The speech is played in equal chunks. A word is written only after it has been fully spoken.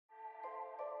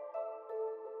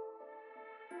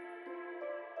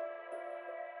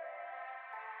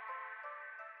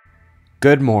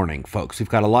Good morning, folks. We've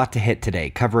got a lot to hit today,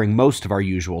 covering most of our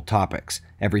usual topics.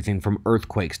 Everything from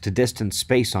earthquakes to distant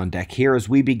space on deck here as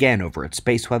we begin over at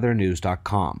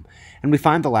spaceweathernews.com. And we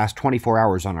find the last 24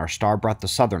 hours on our star brought the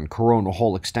southern coronal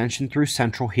hole extension through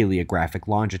central heliographic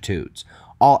longitudes.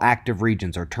 All active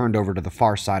regions are turned over to the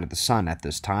far side of the sun at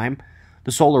this time.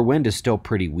 The solar wind is still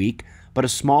pretty weak, but a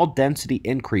small density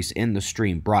increase in the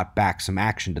stream brought back some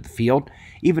action to the field,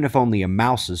 even if only a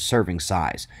mouse's serving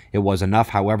size. It was enough,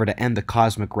 however, to end the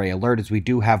cosmic ray alert, as we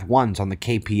do have ones on the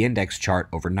KP index chart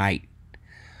overnight.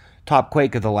 Top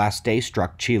quake of the last day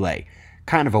struck Chile.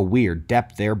 Kind of a weird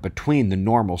depth there between the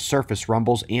normal surface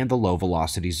rumbles and the low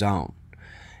velocity zone.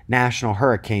 National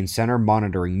Hurricane Center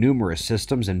monitoring numerous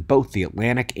systems in both the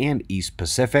Atlantic and East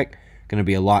Pacific. Going to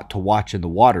be a lot to watch in the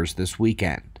waters this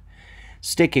weekend.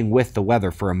 Sticking with the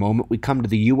weather for a moment, we come to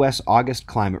the U.S. August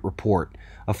climate report,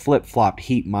 a flip-flopped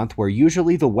heat month where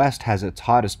usually the West has its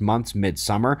hottest months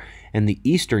midsummer and the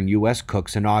eastern U.S.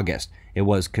 cooks in August. It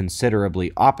was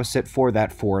considerably opposite for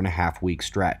that 4.5-week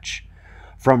stretch.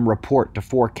 From report to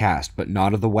forecast, but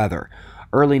not of the weather.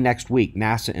 Early next week,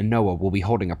 NASA and NOAA will be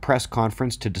holding a press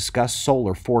conference to discuss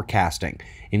solar forecasting.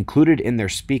 Included in their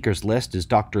speakers list is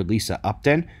Dr. Lisa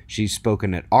Upton. She's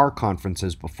spoken at our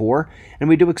conferences before, and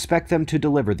we do expect them to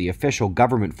deliver the official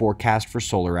government forecast for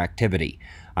solar activity.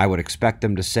 I would expect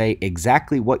them to say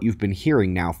exactly what you've been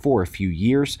hearing now for a few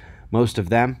years. Most of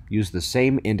them use the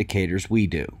same indicators we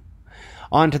do.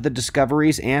 On to the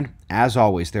discoveries, and as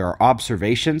always, there are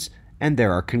observations and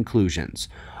there are conclusions.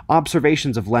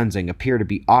 Observations of lensing appear to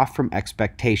be off from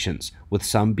expectations, with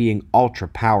some being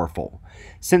ultra-powerful.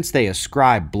 Since they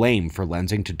ascribe blame for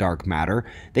lensing to dark matter,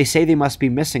 they say they must be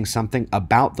missing something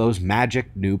about those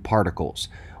magic new particles.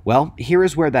 Well, here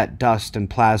is where that dust and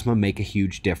plasma make a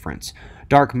huge difference.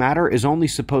 Dark matter is only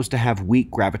supposed to have weak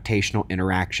gravitational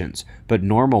interactions, but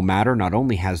normal matter not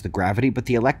only has the gravity but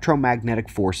the electromagnetic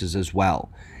forces as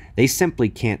well. They simply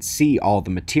can't see all the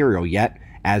material yet,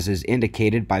 as is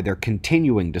indicated by their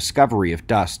continuing discovery of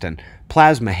dust and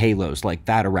plasma halos like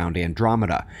that around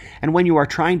Andromeda. And when you are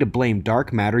trying to blame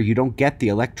dark matter, you don't get the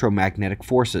electromagnetic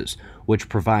forces, which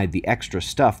provide the extra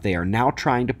stuff they are now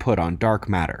trying to put on dark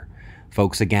matter.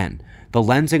 Folks, again, the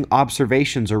lensing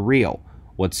observations are real.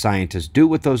 What scientists do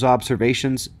with those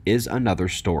observations is another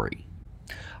story.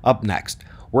 Up next,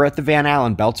 we're at the Van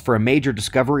Allen belts for a major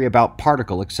discovery about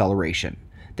particle acceleration.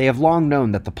 They have long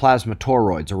known that the plasma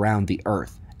toroids around the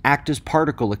Earth act as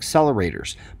particle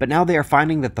accelerators, but now they are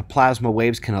finding that the plasma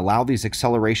waves can allow these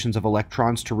accelerations of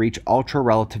electrons to reach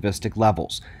ultra-relativistic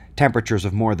levels, temperatures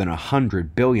of more than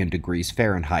 100 billion degrees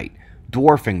Fahrenheit,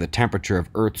 dwarfing the temperature of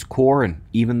Earth's core and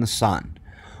even the Sun.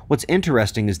 What's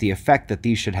interesting is the effect that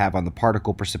these should have on the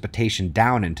particle precipitation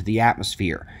down into the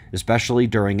atmosphere, especially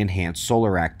during enhanced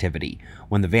solar activity,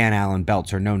 when the Van Allen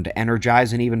belts are known to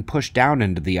energize and even push down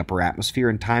into the upper atmosphere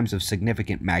in times of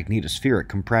significant magnetospheric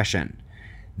compression.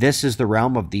 This is the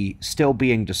realm of the still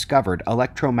being discovered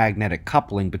electromagnetic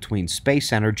coupling between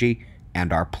space energy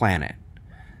and our planet.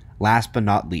 Last but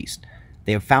not least,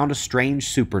 they have found a strange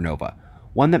supernova,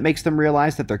 one that makes them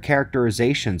realize that their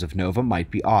characterizations of nova might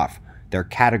be off. Their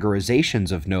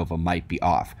categorizations of nova might be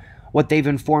off. What they've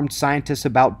informed scientists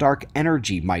about dark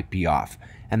energy might be off.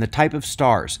 And the type of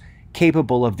stars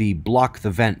capable of the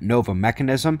block-the-vent nova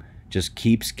mechanism just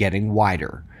keeps getting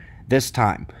wider. This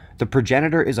time, the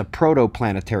progenitor is a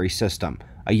protoplanetary system,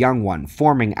 a young one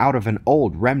forming out of an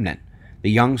old remnant.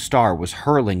 The young star was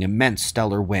hurling immense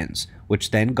stellar winds,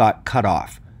 which then got cut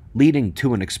off, leading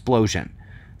to an explosion.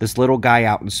 This little guy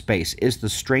out in space is the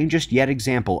strangest yet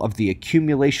example of the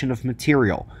accumulation of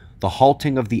material, the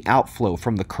halting of the outflow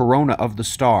from the corona of the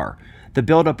star, the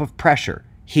buildup of pressure,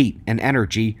 heat, and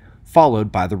energy,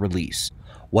 followed by the release.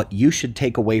 What you should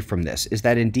take away from this is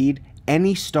that indeed,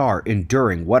 any star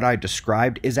enduring what I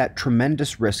described is at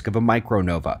tremendous risk of a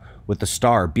micronova, with the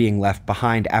star being left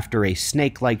behind after a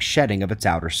snake-like shedding of its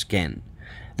outer skin.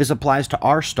 This applies to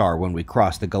our star when we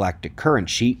cross the galactic current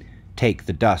sheet, take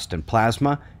the dust and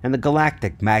plasma, and the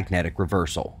galactic magnetic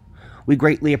reversal. We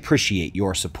greatly appreciate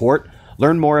your support.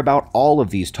 Learn more about all of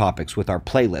these topics with our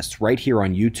playlists right here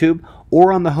on YouTube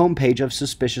or on the homepage of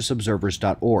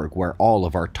suspiciousobservers.org, where all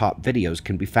of our top videos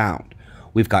can be found.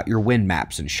 We've got your wind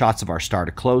maps and shots of our star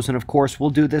to close, and of course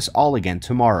we'll do this all again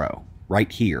tomorrow,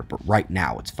 right here, but right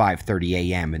now it's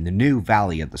 5:30 a.m. in the new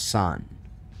Valley of the Sun.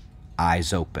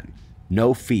 Eyes open,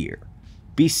 no fear.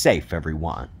 Be safe,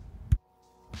 everyone.